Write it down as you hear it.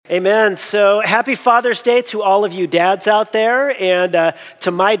Amen. So happy Father's Day to all of you dads out there, and to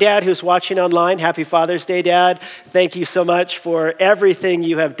my dad who's watching online, happy Father's Day, Dad. Thank you so much for everything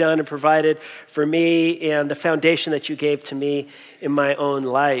you have done and provided for me and the foundation that you gave to me in my own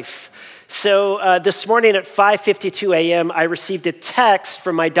life. So this morning at 5:52 a.m., I received a text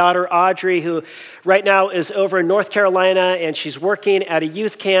from my daughter Audrey, who right now is over in North Carolina, and she's working at a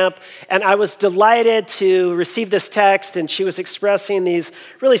youth camp. And I was delighted to receive this text, and she was expressing these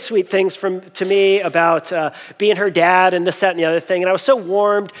really sweet things to me about being her dad and this, that, and the other thing. And I was so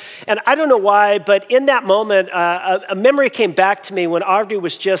warmed. And I don't know why, but in that moment, a memory came back to me when Audrey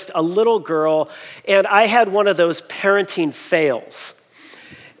was just a little girl, and I had one of those parenting fails.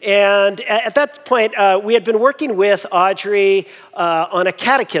 And at that point, we had been working with Audrey on a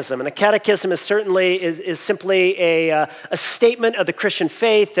catechism, and a catechism is simply a statement of the Christian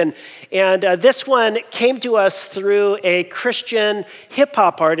faith, and this one came to us through a Christian hip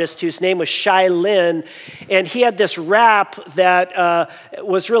hop artist whose name was Shai Linne, and he had this rap that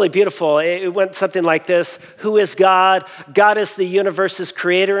was really beautiful. It went something like this: "Who is God? God is the universe's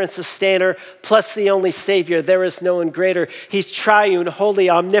creator and sustainer, plus the only Savior. There is no one greater. He's triune, holy,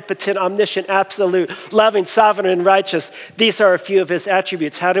 omnipotent, omniscient, absolute, loving, sovereign, and righteous. These are a few of his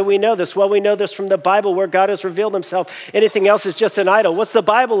attributes." How do we know this? Well, we know this from the Bible, where God has revealed himself. Anything else is just an idol. What's the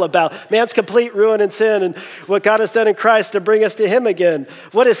Bible about? Man's complete ruin and sin, and what God has done in Christ to bring us to him again.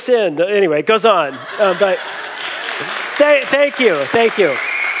 What is sin? Anyway, it goes on. But thank you.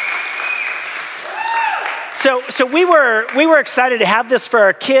 So we were excited to have this for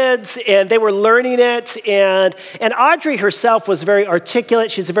our kids, and they were learning it. And Audrey herself was very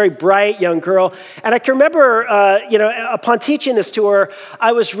articulate. She's a very bright young girl. And I can remember, upon teaching this to her,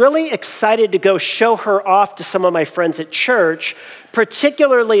 I was really excited to go show her off to some of my friends at church,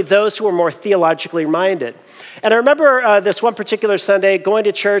 particularly those who were more theologically minded. And I remember this one particular Sunday going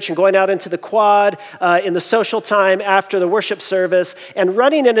to church and going out into the quad in the social time after the worship service and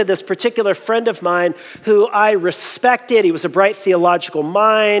running into this particular friend of mine who I respected. He was a bright theological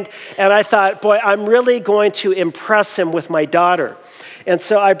mind. And I thought, boy, I'm really going to impress him with my daughter. And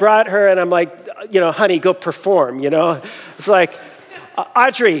so I brought her and I'm like, honey, go perform, It's like,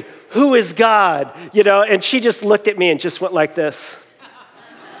 Audrey, who is God? And she just looked at me and just went like this.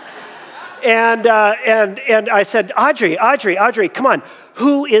 And I said, Audrey, come on,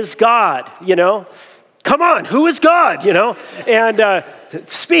 who is God? Come on, who is God? And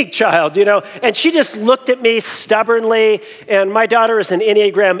speak, child, And she just looked at me stubbornly, and my daughter is an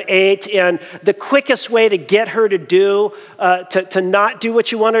Enneagram 8, and the quickest way to get her to to not do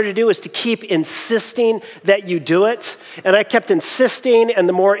what you want her to do is to keep insisting that you do it. And I kept insisting, and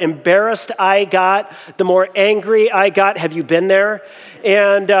the more embarrassed I got, the more angry I got. Have you been there?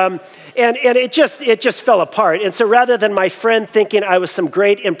 And it just fell apart. And so rather than my friend thinking I was some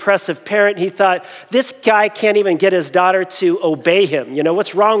great impressive parent, he thought, this guy can't even get his daughter to obey him.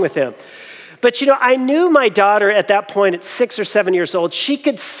 What's wrong with him? But I knew my daughter at that point at 6 or 7 years old. She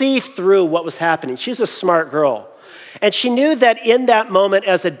could see through what was happening. She's a smart girl. And she knew that in that moment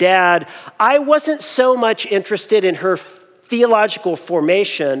as a dad, I wasn't so much interested in her theological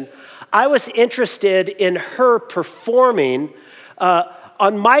formation. I was interested in her performing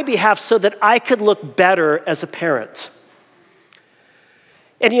on my behalf so that I could look better as a parent.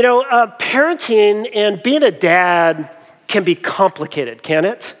 And parenting and being a dad can be complicated, can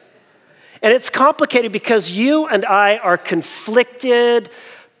it? And it's complicated because you and I are conflicted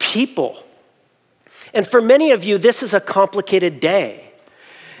people. And for many of you, this is a complicated day.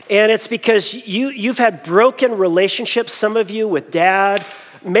 And it's because you've had broken relationships, some of you with dad.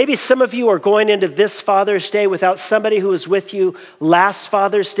 Maybe some of you are going into this Father's Day without somebody who was with you last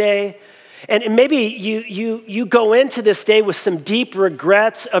Father's Day. And maybe you go into this day with some deep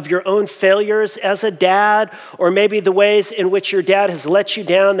regrets of your own failures as a dad, or maybe the ways in which your dad has let you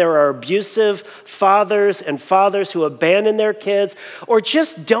down. There are abusive fathers and fathers who abandon their kids or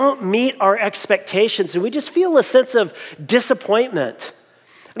just don't meet our expectations. And we just feel a sense of disappointment.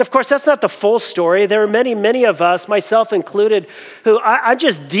 And of course, that's not the full story. There are many, many of us, myself included, who I'm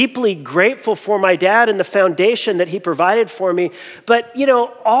just deeply grateful for my dad and the foundation that he provided for me. But,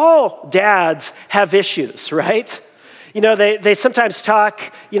 all dads have issues, right? They sometimes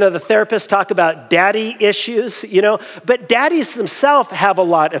talk, the therapists talk about daddy issues, but daddies themselves have a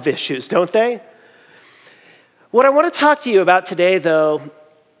lot of issues, don't they? What I want to talk to you about today, though,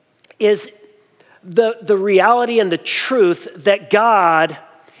 is the reality and the truth that God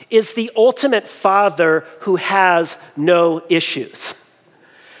is the ultimate father who has no issues.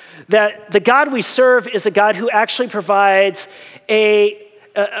 That the God we serve is a God who actually provides a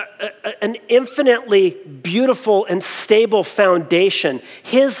an infinitely beautiful and stable foundation.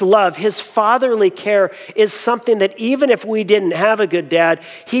 His love, his fatherly care is something that even if we didn't have a good dad,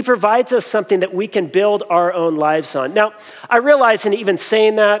 he provides us something that we can build our own lives on. Now, I realize in even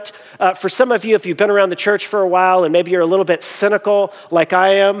saying that, for some of you, if you've been around the church for a while and maybe you're a little bit cynical like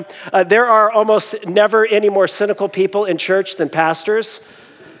I am, there are almost never any more cynical people in church than pastors.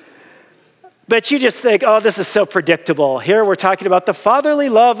 But you just think, oh, this is so predictable. Here we're talking about the fatherly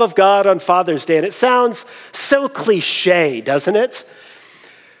love of God on Father's Day, and it sounds so cliche, doesn't it?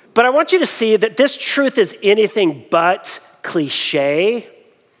 But I want you to see that this truth is anything but cliche,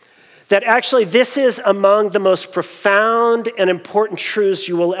 that actually this is among the most profound and important truths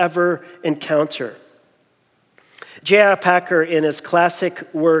you will ever encounter. J.I. Packer, in his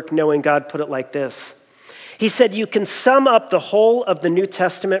classic work, Knowing God, put it like this. He said, you can sum up the whole of the New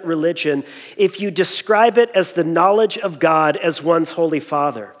Testament religion if you describe it as the knowledge of God as one's Holy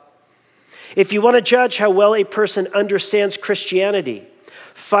Father. If you want to judge how well a person understands Christianity,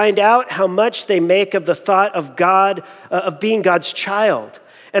 find out how much they make of the thought of God, of being God's child,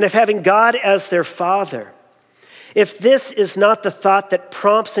 and of having God as their Father. If this is not the thought that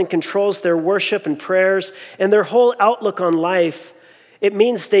prompts and controls their worship and prayers and their whole outlook on life, it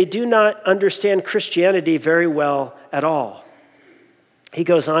means they do not understand Christianity very well at all. He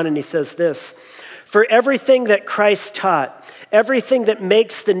goes on and he says this, for everything that Christ taught, everything that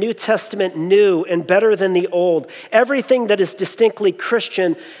makes the New Testament new and better than the Old, everything that is distinctly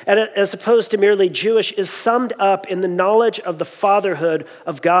Christian as opposed to merely Jewish is summed up in the knowledge of the fatherhood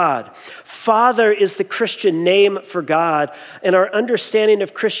of God. Father is the Christian name for God, and our understanding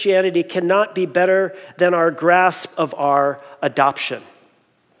of Christianity cannot be better than our grasp of our adoption.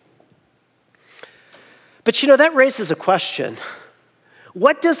 But that raises a question.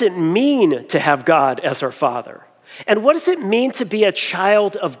 What does it mean to have God as our Father? And what does it mean to be a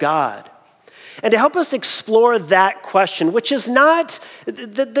child of God? And to help us explore that question, which is not,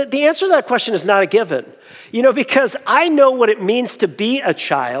 the answer to that question is not a given. Because I know what it means to be a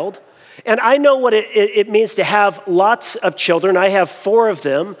child, and I know what it means to have lots of children. I have 4 of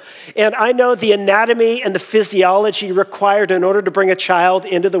them. And I know the anatomy and the physiology required in order to bring a child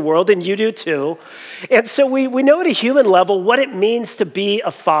into the world, and you do too. And so we know at a human level what it means to be a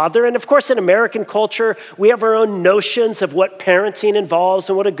father. And of course, in American culture, we have our own notions of what parenting involves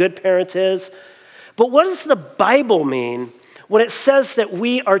and what a good parent is. But what does the Bible mean when it says that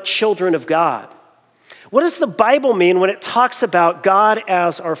we are children of God? What does the Bible mean when it talks about God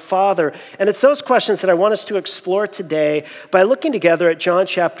as our Father? And it's those questions that I want us to explore today by looking together at John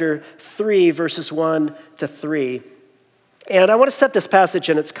chapter 3, verses 1 to 3. And I want to set this passage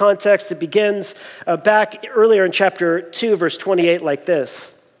in its context. It begins back earlier in chapter 2, verse 28, like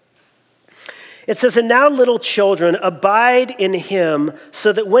this. It says, and now little children, abide in him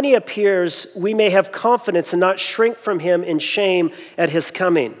so that when he appears, we may have confidence and not shrink from him in shame at his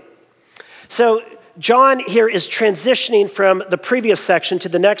coming. So John here is transitioning from the previous section to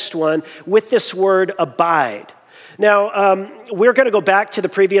the next one with this word abide. Now, we're going to go back to the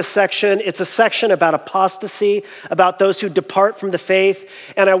previous section. It's a section about apostasy, about those who depart from the faith.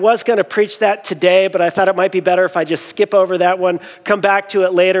 And I was going to preach that today, but I thought it might be better if I just skip over that one, come back to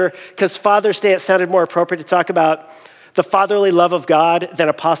it later, because Father's Day, it sounded more appropriate to talk about the fatherly love of God than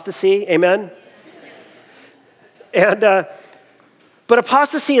apostasy. Amen? But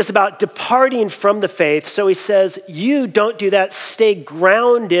apostasy is about departing from the faith. So he says, you don't do that. Stay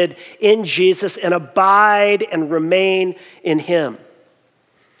grounded in Jesus and abide and remain in him.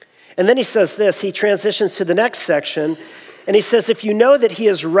 And then he says this, he transitions to the next section, and he says, if you know that he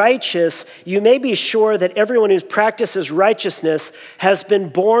is righteous, you may be sure that everyone who practices righteousness has been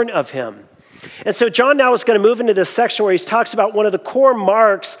born of him. And so John now is going to move into this section where he talks about one of the core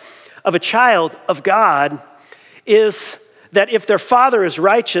marks of a child of God is that if their father is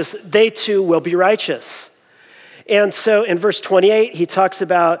righteous, they too will be righteous. And so in verse 28, he talks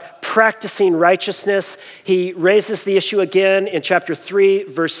about practicing righteousness. He raises the issue again in chapter 3,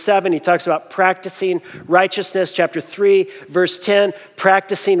 verse 7. He talks about practicing righteousness. Chapter 3, verse 10,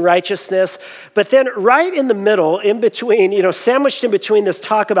 practicing righteousness. But then right in the middle, in between, sandwiched in between this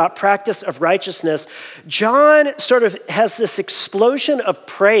talk about practice of righteousness, John sort of has this explosion of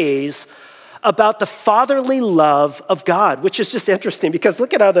praise about the fatherly love of God, which is just interesting because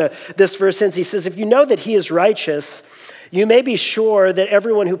look at how this verse ends. He says, if you know that he is righteous, you may be sure that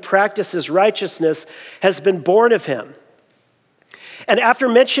everyone who practices righteousness has been born of him. And after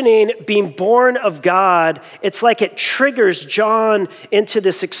mentioning being born of God, it's like it triggers John into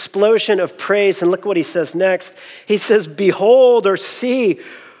this explosion of praise. And look what he says next. He says, behold or see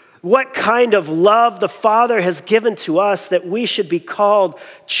what kind of love the Father has given to us that we should be called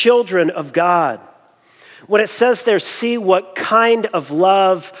children of God. When it says there, see what kind of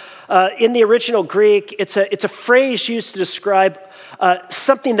love, in the original Greek, it's a phrase used to describe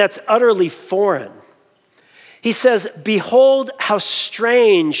something that's utterly foreign. He says, behold how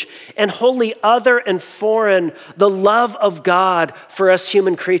strange and wholly other and foreign the love of God for us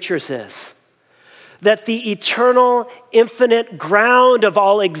human creatures is. That the eternal, infinite ground of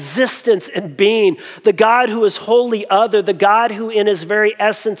all existence and being, the God who is wholly other, the God who in his very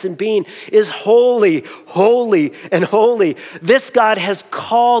essence and being is holy, holy, and holy. This God has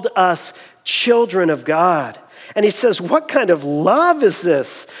called us children of God. And he says, what kind of love is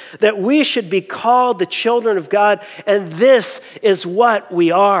this that we should be called the children of God? And this is what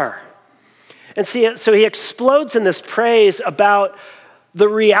we are. And see, so he explodes in this praise about the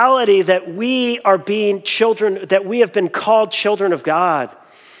reality that we are being children, that we have been called children of God,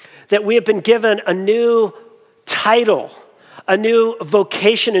 that we have been given a new title, a new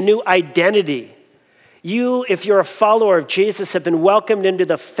vocation, a new identity. You, if you're a follower of Jesus, have been welcomed into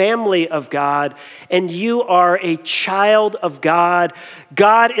the family of God, and you are a child of God.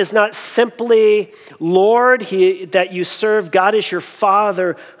 God is not simply Lord that you serve. God is your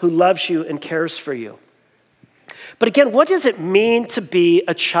Father who loves you and cares for you. But again, what does it mean to be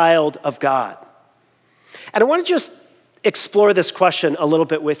a child of God? And I want to just explore this question a little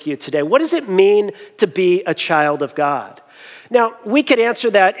bit with you today. What does it mean to be a child of God? Now, we could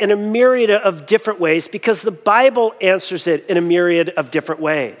answer that in a myriad of different ways because the Bible answers it in a myriad of different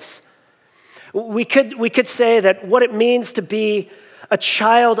ways. We could say that what it means to be a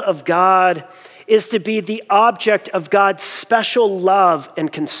child of God is to be the object of God's special love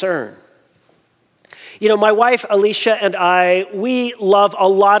and concern. You know, my wife, Alicia, and I, we love a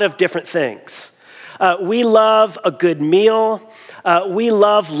lot of different things. We love a good meal. We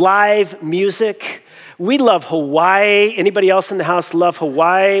love live music. We love Hawaii. Anybody else in the house love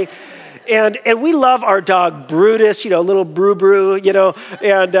Hawaii? And we love our dog, Brutus, little Brew,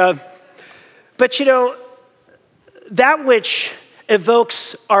 but that which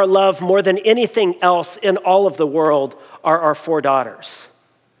evokes our love more than anything else in all of the world are our 4 daughters.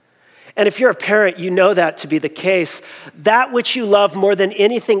 And if you're a parent, you know that to be the case. That which you love more than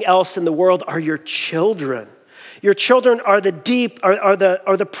anything else in the world are your children. Your children are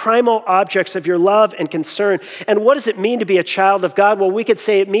the primal objects of your love and concern. And what does it mean to be a child of God? Well, we could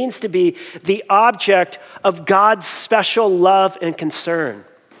say it means to be the object of God's special love and concern.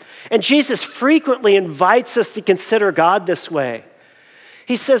 And Jesus frequently invites us to consider God this way.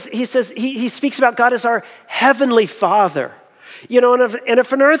 He speaks about God as our heavenly Father. And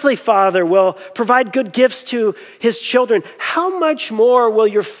if an earthly father will provide good gifts to his children, how much more will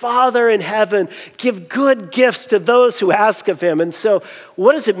your Father in heaven give good gifts to those who ask of him? And so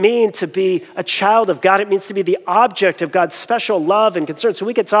what does it mean to be a child of God? It means to be the object of God's special love and concern. So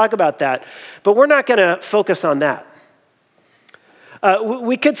we could talk about that, but we're not going to focus on that.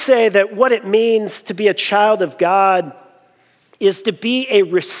 We could say that what it means to be a child of God is to be a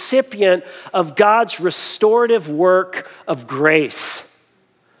recipient of God's restorative work of grace.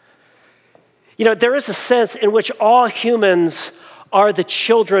 There is a sense in which all humans are the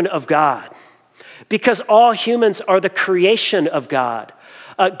children of God because all humans are the creation of God.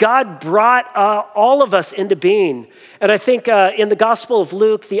 God brought all of us into being. And I think in the Gospel of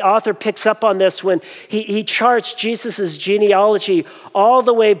Luke, the author picks up on this when he charts Jesus' genealogy all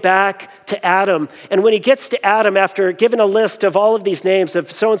the way back to Adam. And when he gets to Adam, after giving a list of all of these names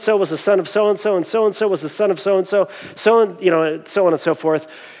of so-and-so was the son of so-and-so, and so-and-so was the son of so-and-so, so on and so forth,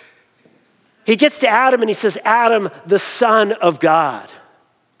 he gets to Adam and he says, Adam, the son of God.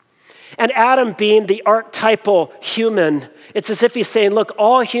 And Adam being the archetypal human, it's as if he's saying, look,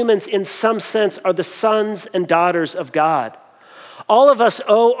 all humans in some sense are the sons and daughters of God. All of us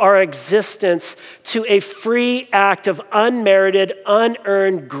owe our existence to a free act of unmerited,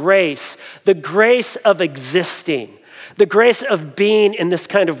 unearned grace, the grace of existing, the grace of being in this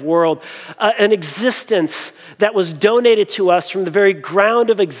kind of world, an existence that was donated to us from the very ground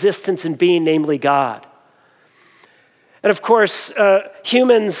of existence and being, namely God. And of course,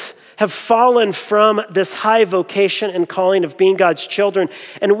 humans have fallen from this high vocation and calling of being God's children,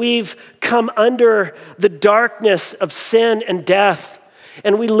 and we've come under the darkness of sin and death,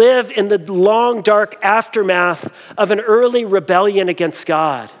 and we live in the long, dark aftermath of an early rebellion against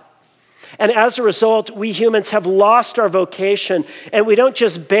God. And as a result, we humans have lost our vocation, and we don't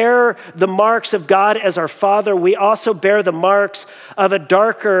just bear the marks of God as our Father, we also bear the marks of a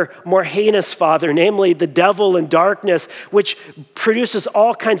darker, more heinous father, namely the devil and darkness, which produces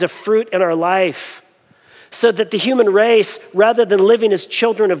all kinds of fruit in our life. so that the human race, rather than living as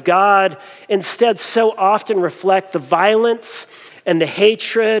children of God, instead so often reflect the violence and the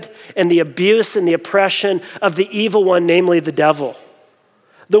hatred and the abuse and the oppression of the evil one, namely the devil.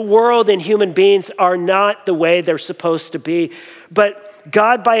 The world and human beings are not the way they're supposed to be, but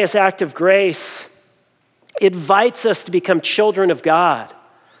God, by his act of grace, invites us to become children of God.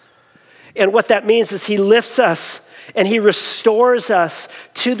 And what that means is he lifts us and he restores us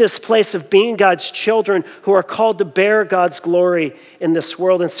to this place of being God's children who are called to bear God's glory in this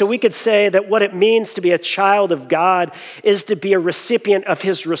world. And so we could say that what it means to be a child of God is to be a recipient of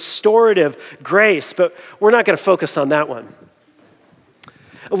his restorative grace, but we're not going to focus on that one.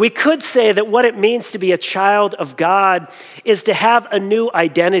 We could say that what it means to be a child of God is to have a new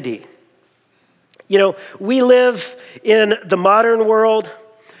identity. You know, we live in the modern world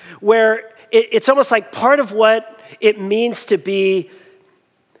where it's almost like part of what it means to be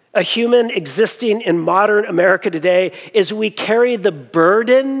a human existing in modern America today is we carry the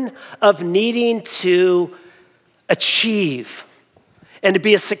burden of needing to achieve and to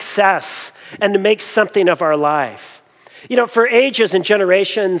be a success and to make something of our life. You know, for ages and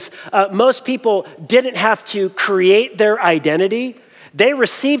generations, most people didn't have to create their identity. They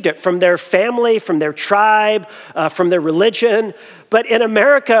received it from their family, from their tribe, from their religion. But in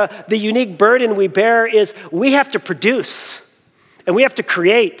America, the unique burden we bear is we have to produce, and we have to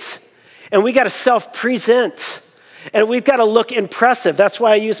create, and we got to self-present, and we've got to look impressive. That's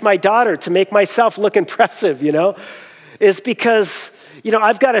why I use my daughter to make myself look impressive, is because,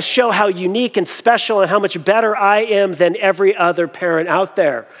 I've got to show how unique and special and how much better I am than every other parent out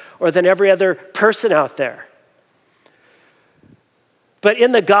there or than every other person out there. But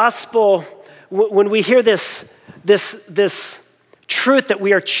in the gospel, when we hear this truth that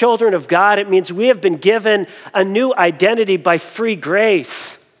we are children of God, it means we have been given a new identity by free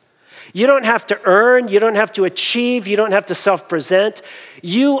grace. You don't have to earn, you don't have to achieve, you don't have to self-present.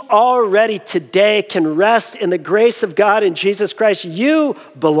 You already today can rest in the grace of God in Jesus Christ. You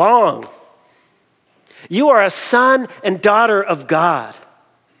belong. You are a son and daughter of God.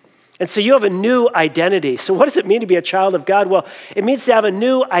 And so you have a new identity. So what does it mean to be a child of God? Well, it means to have a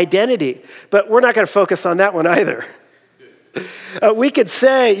new identity, but we're not going to focus on that one either. We could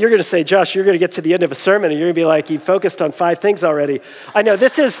say, you're going to say, Josh, you're going to get to the end of a sermon and you're going to be like, you focused on 5 things already. I know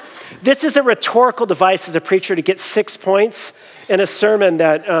this is a rhetorical device as a preacher to get 6 points in a sermon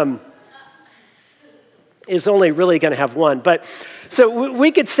that is only really going to have 1. But so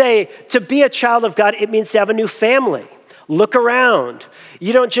we could say to be a child of God, it means to have a new family. Look around.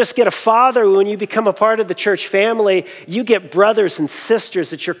 You don't just get a father when you become a part of the church family. You get brothers and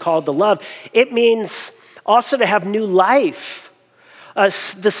sisters that you're called to love. It means also to have new life. The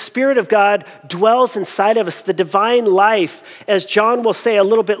Spirit of God dwells inside of us, the divine life. As John will say a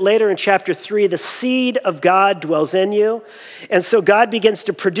little bit later in chapter 3, the seed of God dwells in you. And so God begins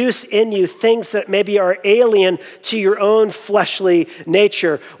to produce in you things that maybe are alien to your own fleshly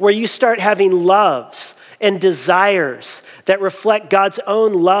nature, where you start having loves and desires that reflect God's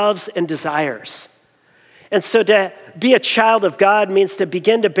own loves and desires. And so to be a child of God means to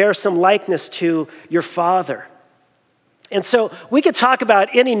begin to bear some likeness to your Father. And so we could talk about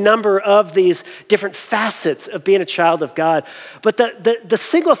any number of these different facets of being a child of God. But the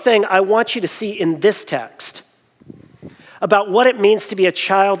single thing I want you to see in this text about what it means to be a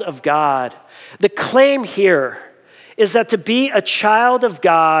child of God, the claim here is that to be a child of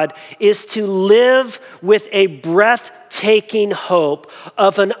God is to live with a breathtaking hope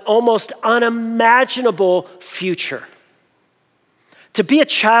of an almost unimaginable future. To be a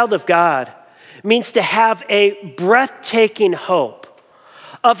child of God means to have a breathtaking hope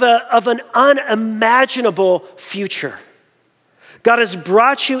of an unimaginable future. God has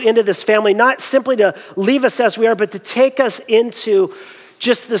brought you into this family, not simply to leave us as we are, but to take us into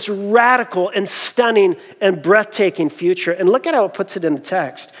just this radical and stunning and breathtaking future. And look at how it puts it in the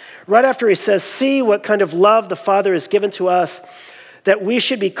text. Right after he says, see what kind of love the Father has given to us, that we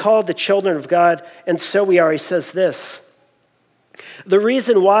should be called the children of God, and so we are. He says this, the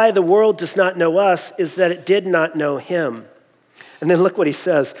reason why the world does not know us is that it did not know him. And then look what he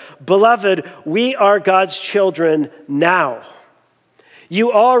says, beloved, we are God's children now.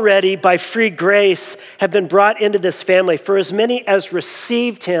 You already, by free grace, have been brought into this family. For as many as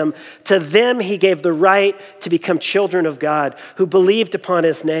received him, to them he gave the right to become children of God, who believed upon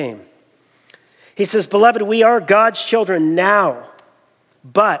his name. He says, beloved, we are God's children now,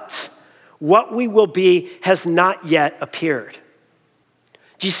 but what we will be has not yet appeared.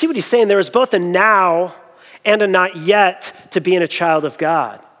 Do you see what he's saying? There is both a now and a not yet to being a child of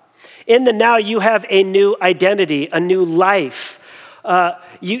God. In the now, you have a new identity, a new life.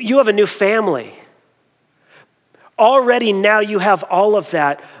 You have a new family. Already now you have all of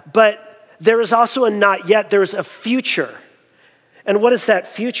that, but there is also a not yet, there's a future. And what is that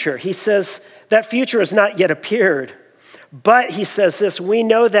future? He says that future has not yet appeared, but he says this, we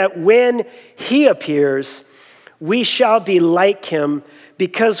know that when he appears, we shall be like him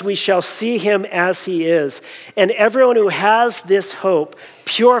because we shall see him as he is. And everyone who has this hope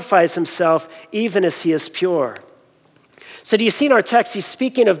purifies himself even as he is pure. So do you see in our text, he's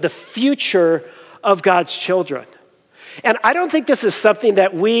speaking of the future of God's children. And I don't think this is something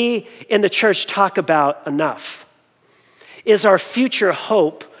that we in the church talk about enough, is our future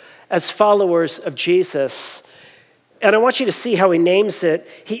hope as followers of Jesus. And I want you to see how he names it.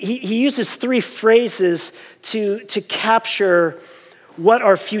 He uses three phrases to capture what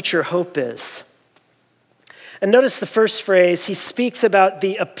our future hope is. And notice the first phrase, he speaks about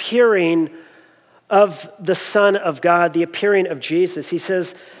the appearing of the Son of God, the appearing of Jesus. He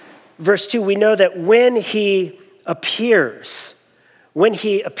says, verse 2, we know that when he appears,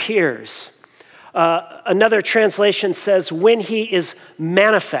 another translation says, when he is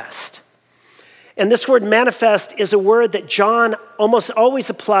manifest. And this word manifest is a word that John almost always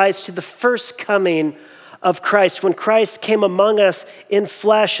applies to the first coming of Christ, when Christ came among us in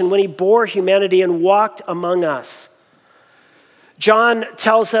flesh and when he bore humanity and walked among us. John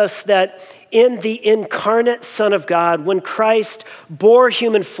tells us that in the incarnate Son of God, when Christ bore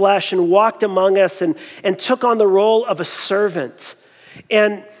human flesh and walked among us and took on the role of a servant,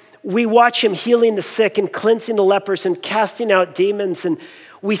 and we watch him healing the sick and cleansing the lepers and casting out demons, and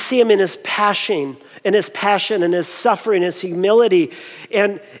we see him in his passion, and his suffering, his humility,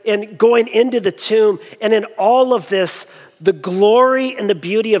 and going into the tomb. And in all of this, the glory and the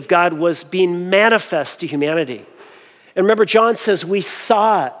beauty of God was being manifest to humanity. And remember, John says we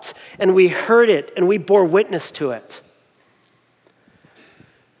saw it, and we heard it, and we bore witness to it.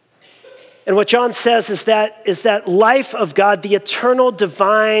 And what John says is that life of God, the eternal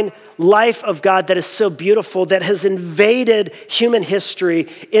divine life of God that is so beautiful, that has invaded human history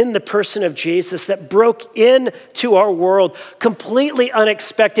in the person of Jesus, that broke into our world, completely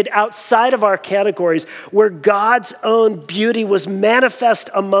unexpected, outside of our categories, where God's own beauty was manifest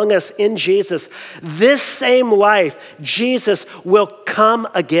among us in Jesus. This same life, Jesus will come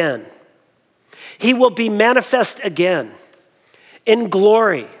again. He will be manifest again in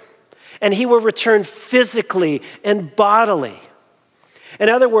glory, and he will return physically and bodily. In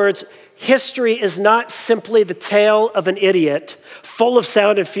other words, history is not simply the tale of an idiot full of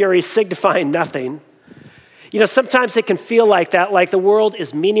sound and fury signifying nothing. You know, sometimes it can feel like that, like the world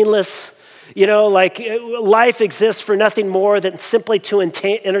is meaningless, you know, like life exists for nothing more than simply to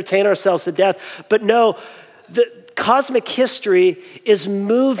entertain ourselves to death. But no, the cosmic history is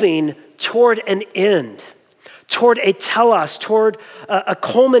moving toward an end, toward a telos, toward a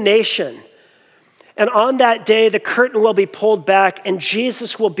culmination. And on that day, the curtain will be pulled back and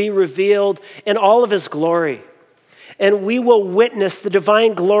Jesus will be revealed in all of his glory. And we will witness the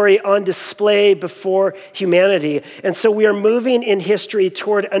divine glory on display before humanity. And so we are moving in history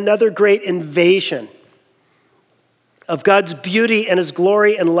toward another great invasion of God's beauty and his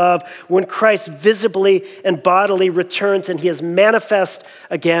glory and love when Christ visibly and bodily returns and he is manifest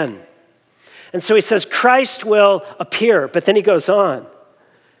again. And so he says Christ will appear, but then he goes on.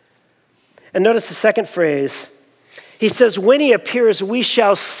 And notice the second phrase. He says, when he appears, we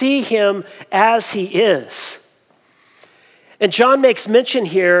shall see him as he is. And John makes mention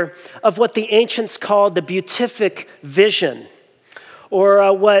here of what the ancients called the beatific vision,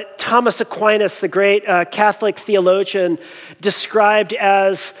 or what Thomas Aquinas, the great Catholic theologian, described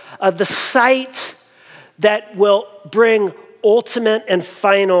as the sight that will bring ultimate and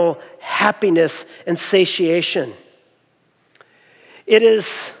final happiness and satiation. It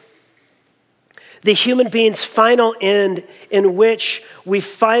is the human being's final end in which we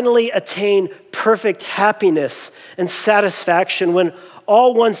finally attain perfect happiness and satisfaction when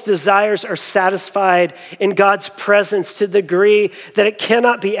all one's desires are satisfied in God's presence to the degree that it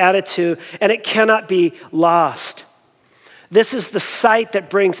cannot be added to and it cannot be lost. This is the sight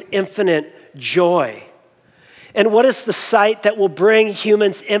that brings infinite joy. And what is the sight that will bring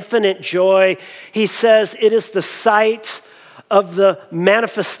humans infinite joy? He says it is the sight of the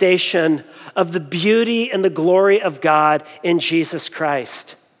manifestation of the beauty and the glory of God in Jesus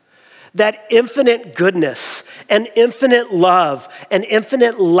Christ. That infinite goodness and infinite love and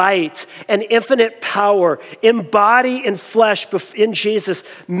infinite light and infinite power embodied in flesh in Jesus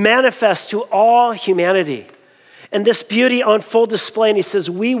manifest to all humanity. And this beauty on full display, and he says,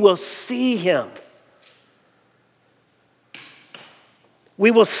 we will see him.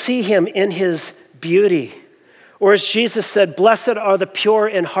 We will see him in his beauty. Or as Jesus said, blessed are the pure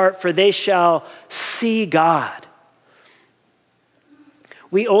in heart, for they shall see God.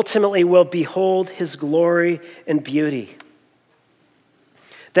 we ultimately will behold his glory and beauty.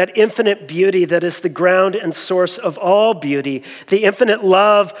 That infinite beauty that is the ground and source of all beauty, the infinite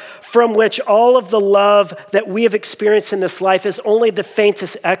love from which all of the love that we have experienced in this life is only the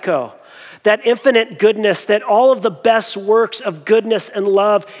faintest echo. That infinite goodness, that all of the best works of goodness and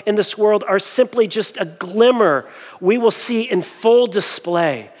love in this world are simply just a glimmer we will see in full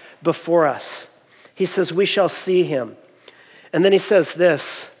display before us. He says, we shall see him. And then he says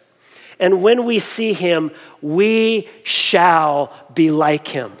this, and when we see him, we shall be like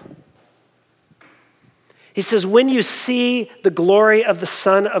him. He says, when you see the glory of the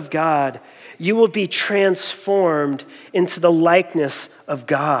Son of God, you will be transformed into the likeness of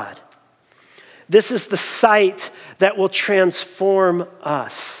God. This is the sight that will transform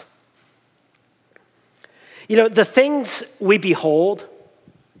us. You know, the things we behold,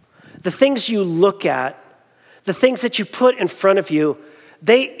 the things you look at, the things that you put in front of you,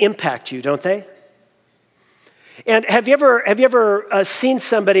 they impact you, don't they? And have you ever seen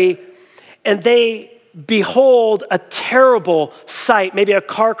somebody and they behold a terrible sight, maybe a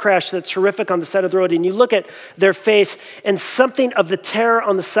car crash that's horrific on the side of the road, and you look at their face and something of the terror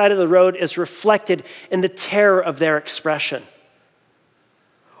on the side of the road is reflected in the terror of their expression?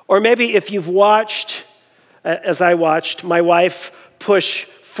 Or maybe if you've watched, as I watched, my wife push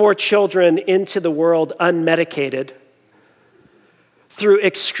 4 children into the world unmedicated through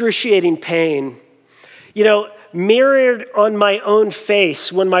excruciating pain. You know, mirrored on my own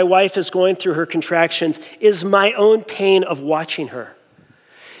face when my wife is going through her contractions is my own pain of watching her.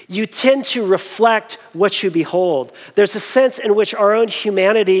 You tend to reflect what you behold. There's a sense in which our own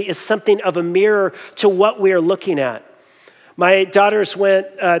humanity is something of a mirror to what we are looking at. My daughters went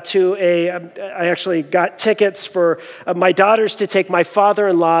I actually got tickets for my daughters to take my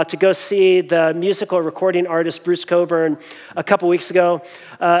father-in-law to go see the musical recording artist Bruce Cockburn a couple weeks ago.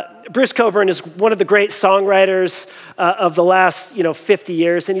 Bruce Cockburn is one of the great songwriters of the last 50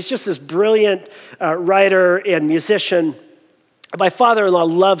 years, and he's just this brilliant writer and musician. My father-in-law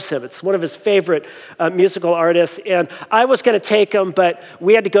loves him. It's one of his favorite musical artists, and I was going to take him, but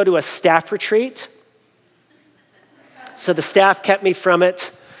we had to go to a staff retreat. So the staff kept me from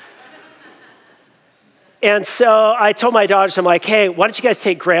it. And so I told my daughters, I'm like, hey, why don't you guys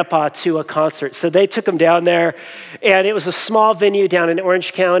take Grandpa to a concert? So they took him down there, and it was a small venue down in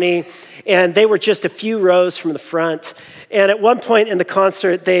Orange County, and they were just a few rows from the front. And at one point in the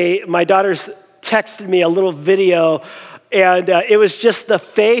concert, my daughters texted me a little video, and it was just the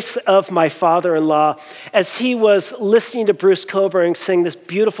face of my father-in-law as he was listening to Bruce Cockburn sing this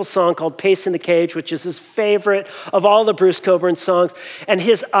beautiful song called Pacing the Cage, which is his favorite of all the Bruce Cockburn songs. And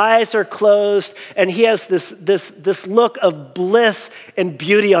his eyes are closed, and he has this look of bliss and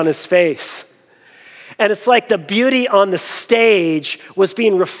beauty on his face. And it's like the beauty on the stage was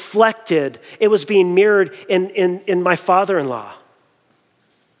being reflected. It was being mirrored in my father-in-law.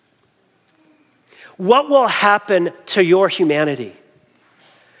 What will happen to your humanity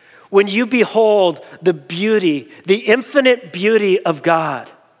when you behold the beauty, the infinite beauty of God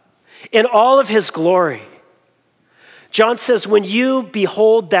in all of his glory? John says, when you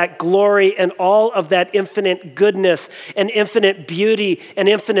behold that glory and all of that infinite goodness and infinite beauty and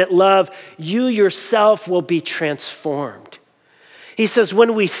infinite love, you yourself will be transformed. He says,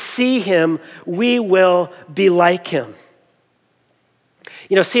 when we see him, we will be like him.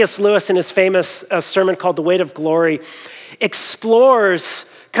 You know, C.S. Lewis, in his famous sermon called The Weight of Glory,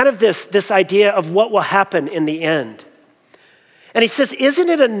 explores kind of this idea of what will happen in the end. And he says, isn't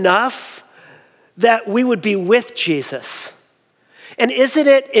it enough that we would be with Jesus? And isn't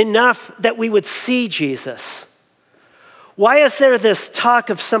it enough that we would see Jesus? Why is there this talk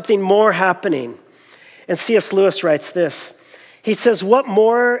of something more happening? And C.S. Lewis writes this. He says, what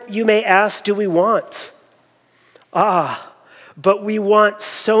more, you may ask, do we want? But we want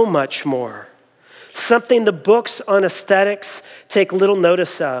so much more. Something the books on aesthetics take little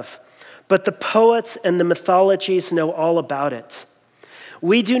notice of, but the poets and the mythologies know all about it.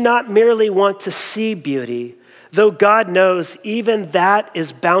 We do not merely want to see beauty, though God knows even that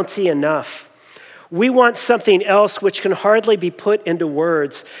is bounty enough. We want something else which can hardly be put into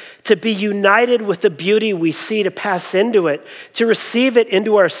words, to be united with the beauty we see, to pass into it, to receive it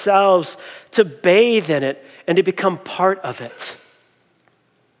into ourselves, to bathe in it, and to become part of it.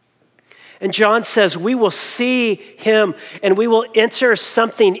 And John says we will see him and we will enter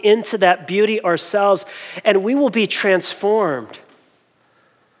something into that beauty ourselves and we will be transformed.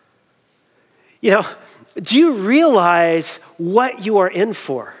 You know, do you realize what you are in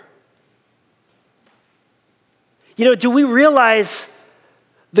for? You know, do we realize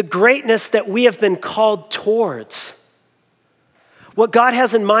the greatness that we have been called towards? what God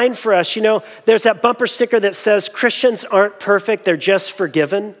has in mind for us. There's that bumper sticker that says Christians aren't perfect, they're just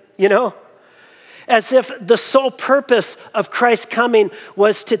forgiven, As if the sole purpose of Christ's coming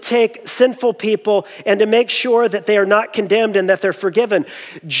was to take sinful people and to make sure that they are not condemned and that they're forgiven.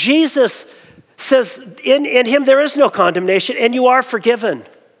 Jesus says in him there is no condemnation and you are forgiven.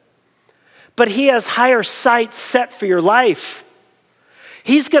 But he has higher sights set for your life.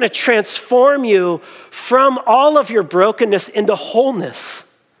 He's going to transform you from all of your brokenness into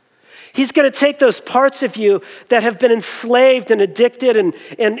wholeness. He's going to take those parts of you that have been enslaved and addicted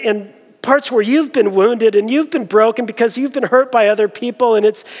and parts where you've been wounded and you've been broken because you've been hurt by other people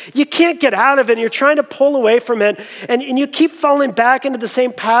and you can't get out of it and you're trying to pull away from it and you keep falling back into the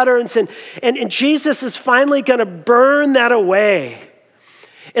same patterns and Jesus is finally going to burn that away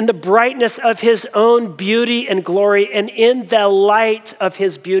in the brightness of his own beauty and glory, and in the light of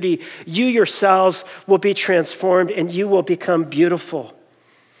his beauty, you yourselves will be transformed and you will become beautiful.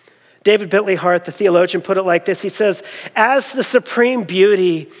 David Bentley Hart, the theologian, put it like this. He says, as the supreme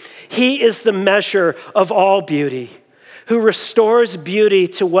beauty, he is the measure of all beauty, who restores beauty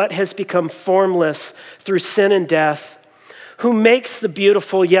to what has become formless through sin and death, who makes the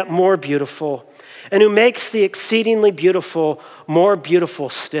beautiful yet more beautiful, and who makes the exceedingly beautiful more beautiful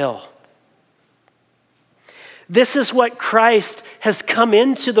still. This is what Christ has come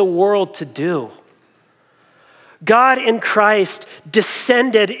into the world to do. God in Christ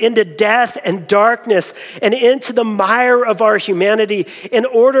descended into death and darkness and into the mire of our humanity in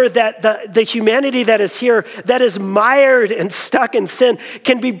order that the humanity that is here, that is mired and stuck in sin,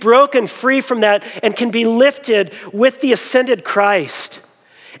 can be broken free from that and can be lifted with the ascended Christ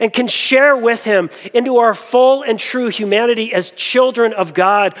and can share with him into our full and true humanity as children of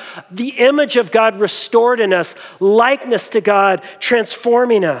God, the image of God restored in us, likeness to God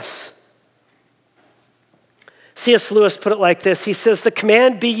transforming us. C.S. Lewis put it like this. He says, the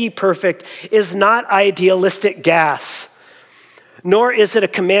command, be ye perfect, is not idealistic gas, nor is it a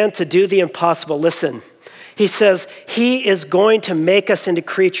command to do the impossible. Listen, he says, he is going to make us into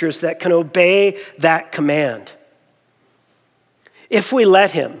creatures that can obey that command. If we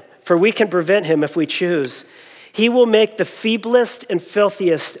let him, for we can prevent him if we choose, he will make the feeblest and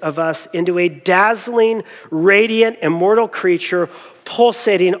filthiest of us into a dazzling, radiant, immortal creature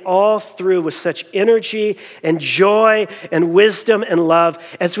pulsating all through with such energy and joy and wisdom and love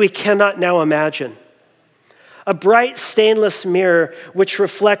as we cannot now imagine. A bright stainless mirror which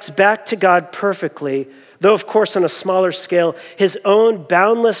reflects back to God perfectly, though of course on a smaller scale, his own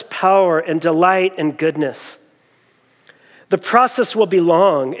boundless power and delight and goodness. The process will be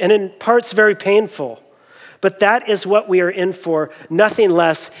long and in parts very painful, but that is what we are in for, nothing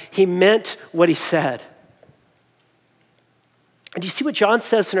less. He meant what he said. And you see what John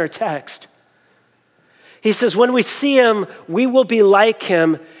says in our text? He says, when we see him, we will be like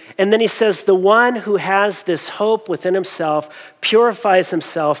him. And then he says, the one who has this hope within himself purifies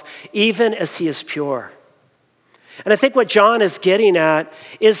himself even as he is pure. And I think what John is getting at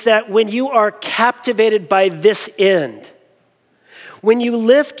is that when you are captivated by this end, when you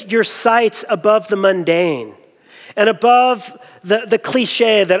lift your sights above the mundane and above the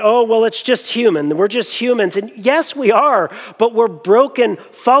cliche that, oh, well, it's just human. We're just humans. And yes, we are, but we're broken,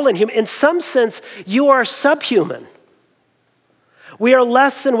 fallen human. In some sense, you are subhuman. We are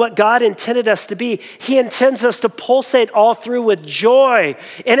less than what God intended us to be. He intends us to pulsate all through with joy,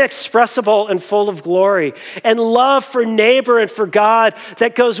 inexpressible and full of glory, and love for neighbor and for God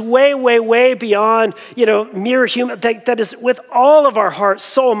that goes way, way, way beyond, mere human, that is with all of our heart,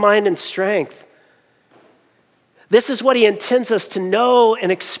 soul, mind, and strength. This is what he intends us to know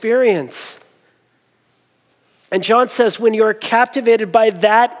and experience. And John says, when you're captivated by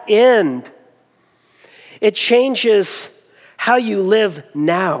that end, it changes how you live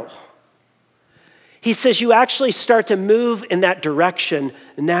now. He says you actually start to move in that direction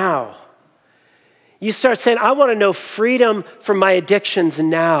now. You start saying, I want to know freedom from my addictions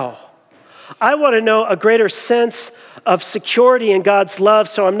now. I want to know a greater sense of security in God's love,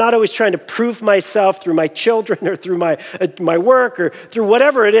 so I'm not always trying to prove myself through my children or through my work or through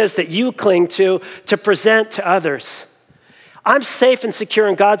whatever it is that you cling to present to others. I'm safe and secure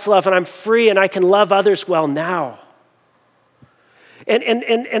in God's love, and I'm free, and I can love others well now.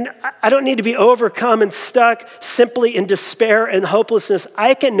 And I don't need to be overcome and stuck simply in despair and hopelessness.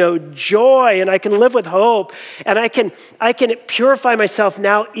 I can know joy and I can live with hope and I can purify myself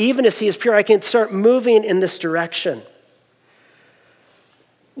now even as he is pure. I can start moving in this direction.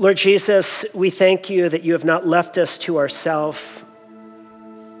 Lord Jesus, we thank you that you have not left us to ourselves,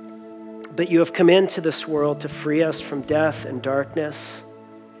 but you have come into this world to free us from death and darkness.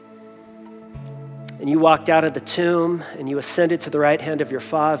 and you walked out of the tomb and you ascended to the right hand of your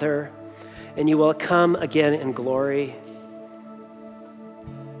Father, and you will come again in glory.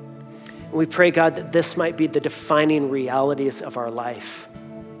 And we pray, God, that this might be the defining realities of our life,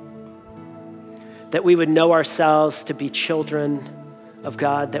 that we would know ourselves to be children of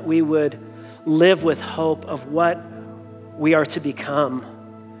God, that we would live with hope of what we are to become,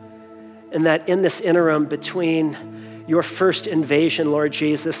 and that in this interim between your first invasion, Lord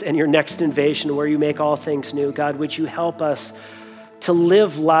Jesus, and your next invasion where you make all things new, God, would you help us to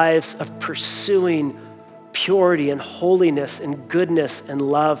live lives of pursuing purity and holiness and goodness and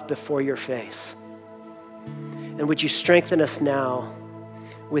love before your face? And would you strengthen us now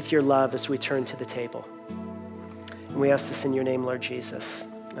with your love as we turn to the table? And we ask this in your name, Lord Jesus.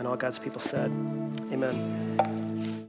 And all God's people said, amen.